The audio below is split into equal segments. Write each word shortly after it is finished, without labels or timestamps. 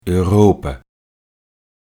Europa.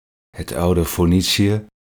 Het oude Fenicië,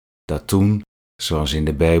 dat toen, zoals in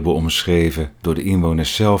de Bijbel omschreven, door de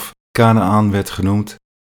inwoners zelf Kanaaan werd genoemd,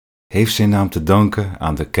 heeft zijn naam te danken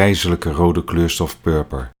aan de keizerlijke rode kleurstof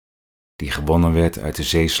purper, die gewonnen werd uit de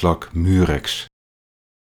zeeslak murex.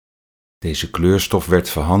 Deze kleurstof werd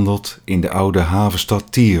verhandeld in de oude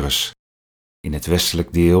havenstad Tyrus, in het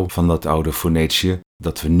westelijk deel van dat oude Fenicië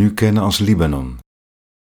dat we nu kennen als Libanon.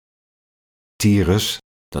 Tyrus,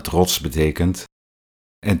 dat rots betekent,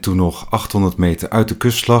 en toen nog 800 meter uit de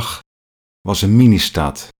kust lag, was een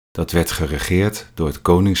ministaat dat werd geregeerd door het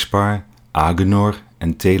koningspaar Agenor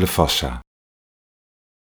en Telefassa.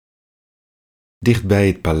 Dicht bij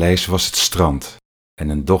het paleis was het strand en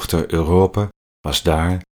een dochter Europa was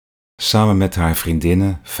daar samen met haar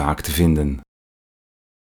vriendinnen vaak te vinden.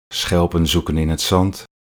 Schelpen zoeken in het zand,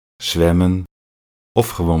 zwemmen of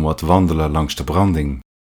gewoon wat wandelen langs de branding.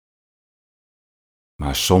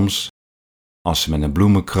 Maar soms, als ze met een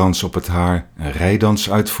bloemenkrans op het haar een rijdans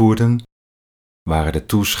uitvoerden, waren de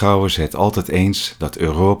toeschouwers het altijd eens dat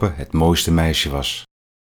Europa het mooiste meisje was.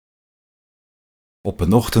 Op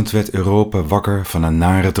een ochtend werd Europa wakker van een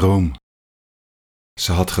nare droom.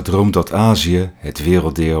 Ze had gedroomd dat Azië, het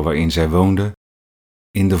werelddeel waarin zij woonde,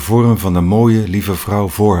 in de vorm van een mooie, lieve vrouw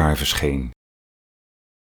voor haar verscheen.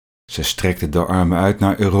 Ze strekte de armen uit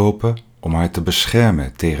naar Europa om haar te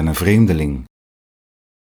beschermen tegen een vreemdeling.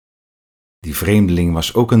 Die vreemdeling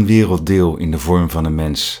was ook een werelddeel in de vorm van een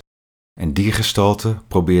mens, en die gestalte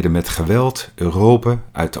probeerde met geweld Europa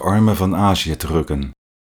uit de armen van Azië te rukken.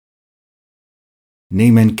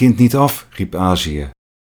 Neem mijn kind niet af, riep Azië.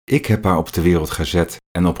 Ik heb haar op de wereld gezet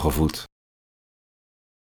en opgevoed.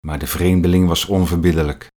 Maar de vreemdeling was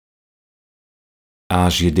onverbiddelijk.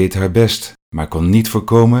 Azië deed haar best, maar kon niet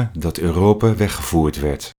voorkomen dat Europa weggevoerd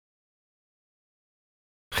werd.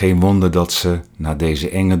 Geen wonder dat ze, na deze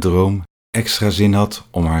enge droom, extra zin had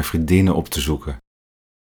om haar vriendinnen op te zoeken.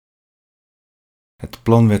 Het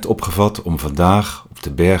plan werd opgevat om vandaag op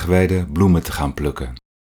de bergweide bloemen te gaan plukken.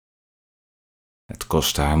 Het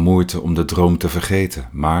kostte haar moeite om de droom te vergeten,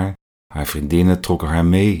 maar haar vriendinnen trokken haar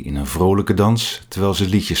mee in een vrolijke dans terwijl ze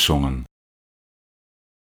liedjes zongen.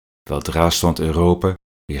 Weldra stond Europa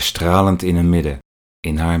weer stralend in hun midden,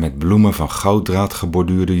 in haar met bloemen van gouddraad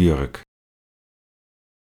geborduurde jurk.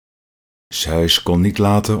 Zeus kon niet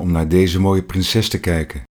laten om naar deze mooie prinses te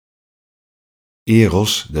kijken.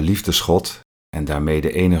 Eros, de liefdesgod, en daarmee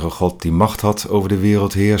de enige god die macht had over de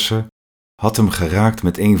wereldheerser, had hem geraakt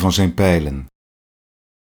met een van zijn pijlen.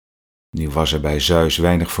 Nu was er bij Zeus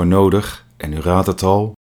weinig voor nodig en u raadt het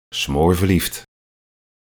al, smoorverliefd.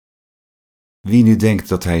 Wie nu denkt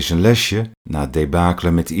dat hij zijn lesje, na het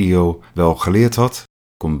debakelen met Io, wel geleerd had,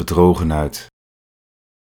 komt bedrogen uit.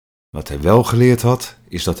 Wat hij wel geleerd had,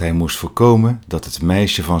 is dat hij moest voorkomen dat het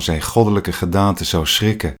meisje van zijn goddelijke gedaante zou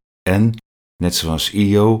schrikken en, net zoals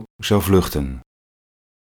Io, zou vluchten.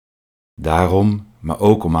 Daarom, maar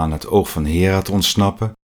ook om aan het oog van Hera te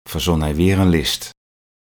ontsnappen, verzon hij weer een list.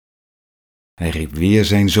 Hij riep weer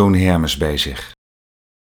zijn zoon Hermes bij zich.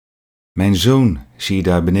 Mijn zoon, zie je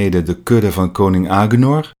daar beneden de kudde van koning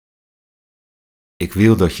Agenor? Ik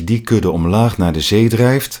wil dat je die kudde omlaag naar de zee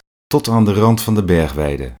drijft, tot aan de rand van de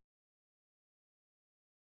bergweide.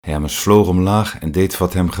 Hermes vloog omlaag en deed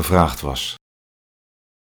wat hem gevraagd was.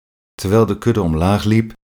 Terwijl de kudde omlaag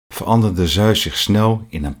liep, veranderde Zeus zich snel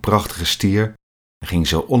in een prachtige stier en ging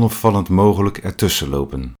zo onopvallend mogelijk ertussen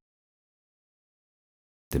lopen.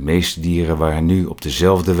 De meeste dieren waren nu op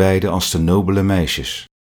dezelfde weide als de nobele meisjes.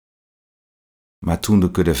 Maar toen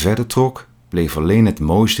de kudde verder trok, bleef alleen het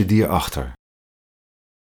mooiste dier achter.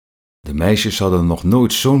 De meisjes hadden nog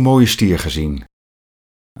nooit zo'n mooie stier gezien.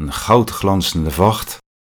 Een goudglanzende vacht,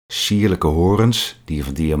 sierlijke horens die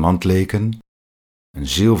van diamant leken, een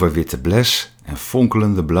zilverwitte bles en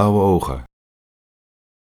fonkelende blauwe ogen.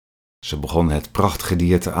 Ze begon het prachtige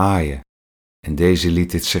dier te aaien en deze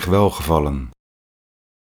liet dit zich welgevallen.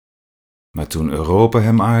 Maar toen Europa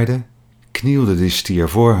hem aarde, knielde de stier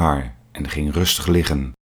voor haar en ging rustig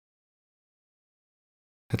liggen.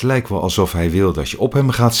 Het lijkt wel alsof hij wil dat je op hem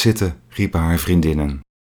gaat zitten, riepen haar vriendinnen.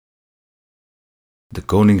 De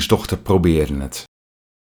koningsdochter probeerde het.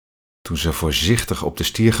 Toen ze voorzichtig op de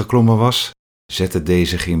stier geklommen was, zette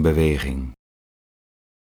deze zich in beweging.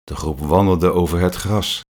 De groep wandelde over het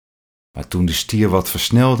gras, maar toen de stier wat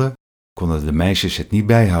versnelde, konden de meisjes het niet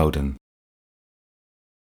bijhouden.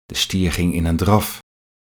 De stier ging in een draf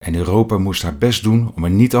en Europa moest haar best doen om er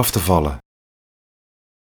niet af te vallen.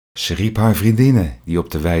 Ze riep haar vriendinnen, die op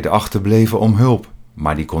de weide achterbleven, om hulp,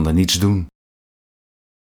 maar die konden niets doen.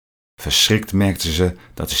 Verschrikt merkte ze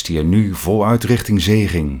dat de stier nu voluit richting zee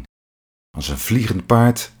ging. Als een vliegend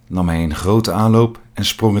paard nam hij een grote aanloop en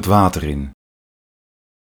sprong het water in.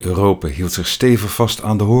 Europa hield zich stevig vast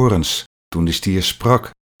aan de horens toen de stier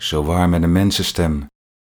sprak, zowaar met een mensenstem.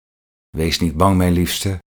 Wees niet bang, mijn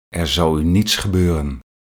liefste, er zal u niets gebeuren.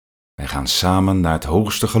 Wij gaan samen naar het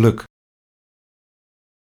hoogste geluk.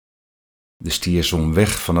 De stier zwom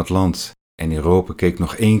weg van het land en Europa keek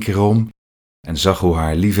nog 1 keer om en zag hoe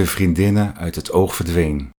haar lieve vriendinnen uit het oog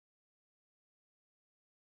verdween.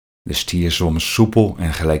 De stier zwom soepel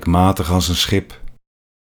en gelijkmatig als een schip.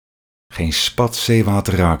 Geen spat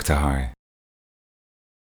zeewater raakte haar.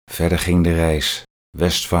 Verder ging de reis,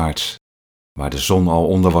 westwaarts, waar de zon al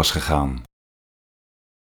onder was gegaan.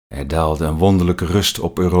 Er daalde een wonderlijke rust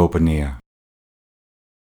op Europa neer.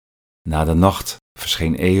 Na de nacht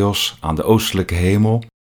verscheen Eos aan de oostelijke hemel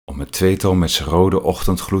om het tweetal met zijn rode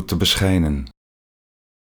ochtendgloed te beschijnen.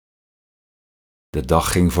 De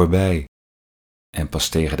dag ging voorbij en pas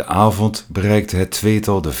tegen de avond bereikte het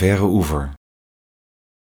tweetal de verre oever.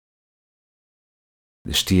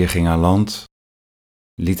 De stier ging aan land,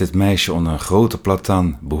 liet het meisje onder een grote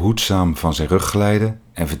plataan behoedzaam van zijn rug glijden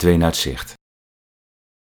en verdween uit zicht.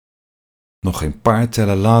 Nog geen paar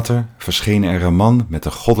tellen later verscheen er een man met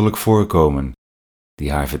een goddelijk voorkomen,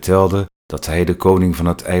 die haar vertelde dat hij de koning van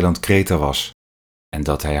het eiland Kreta was en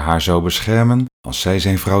dat hij haar zou beschermen als zij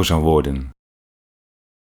zijn vrouw zou worden.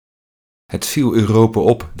 Het viel Europa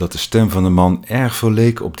op dat de stem van de man erg veel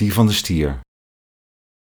leek op die van de stier.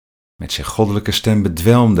 Met zijn goddelijke stem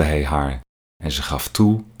bedwelmde hij haar en ze gaf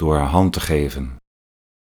toe door haar hand te geven.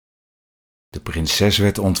 De prinses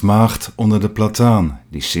werd ontmaagd onder de plataan,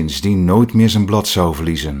 die sindsdien nooit meer zijn blad zou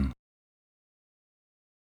verliezen.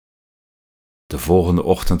 De volgende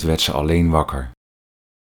ochtend werd ze alleen wakker.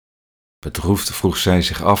 Bedroefd vroeg zij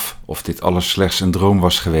zich af of dit alles slechts een droom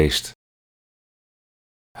was geweest.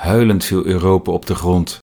 Huilend viel Europa op de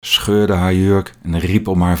grond, scheurde haar jurk en riep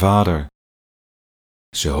om haar vader.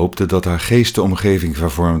 Ze hoopte dat haar geest de omgeving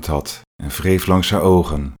vervormd had en wreef langs haar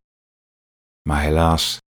ogen. Maar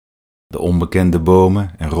helaas, de onbekende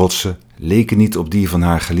bomen en rotsen leken niet op die van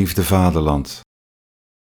haar geliefde vaderland.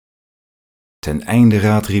 Ten einde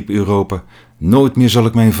raad riep Europa: nooit meer zal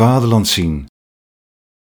ik mijn vaderland zien.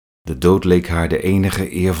 De dood leek haar de enige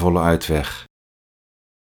eervolle uitweg.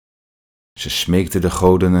 Ze smeekte de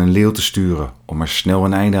goden een leeuw te sturen om er snel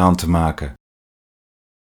een einde aan te maken.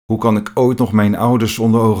 Hoe kan ik ooit nog mijn ouders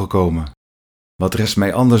onder ogen komen? Wat rest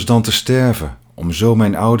mij anders dan te sterven, om zo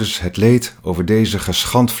mijn ouders het leed over deze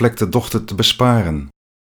geschandvlekte dochter te besparen?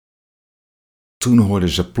 Toen hoorde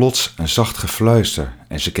ze plots een zacht gefluister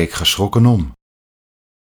en ze keek geschrokken om.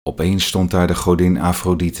 Opeens stond daar de godin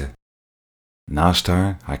Afrodite. Naast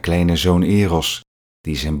haar kleine zoon Eros,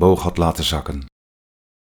 die zijn boog had laten zakken.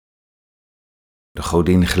 De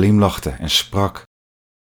godin glimlachte en sprak: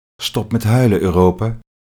 stop met huilen, Europa,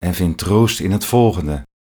 en vind troost in het volgende.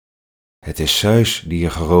 Het is Zeus die je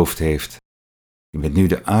geroofd heeft. Je bent nu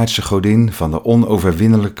de aardse godin van de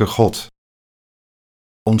onoverwinnelijke God.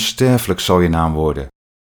 Onsterfelijk zal je naam worden,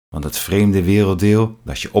 want het vreemde werelddeel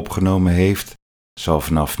dat je opgenomen heeft, zal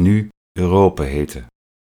vanaf nu Europa heten.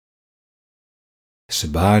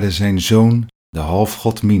 Ze baarde zijn zoon, de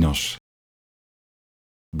halfgod Minos.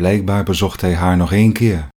 Blijkbaar bezocht hij haar nog 1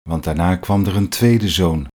 keer, want daarna kwam er een tweede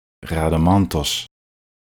zoon, Radamanthos.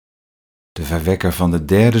 De verwekker van de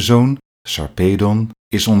derde zoon, Sarpedon,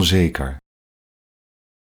 is onzeker.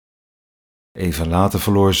 Even later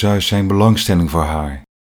verloor Zeus zijn belangstelling voor haar.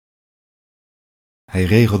 Hij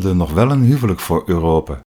regelde nog wel een huwelijk voor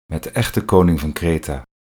Europa met de echte koning van Kreta,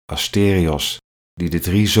 Asterios, die de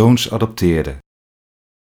 3 zoons adopteerde.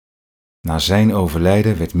 Na zijn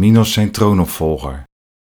overlijden werd Minos zijn troonopvolger.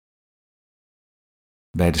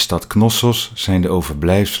 Bij de stad Knossos zijn de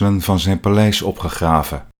overblijfselen van zijn paleis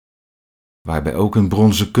opgegraven, waarbij ook een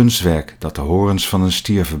bronzen kunstwerk dat de horens van een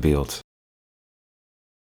stier verbeeldt.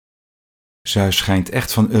 Zeus schijnt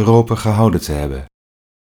echt van Europa gehouden te hebben.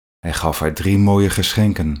 Hij gaf haar 3 mooie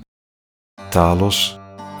geschenken: Talos,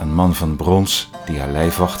 een man van brons die haar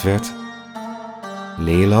lijfwacht werd;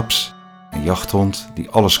 Leelaps, een jachthond die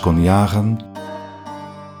alles kon jagen;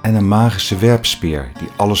 en een magische werpspeer die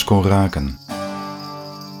alles kon raken.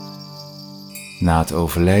 Na het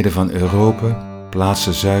overlijden van Europa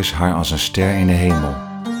plaatste Zeus haar als een ster in de hemel,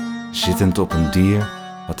 zittend op een dier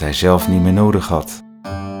wat hij zelf niet meer nodig had: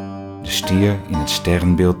 de stier in het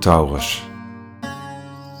sterrenbeeld Taurus.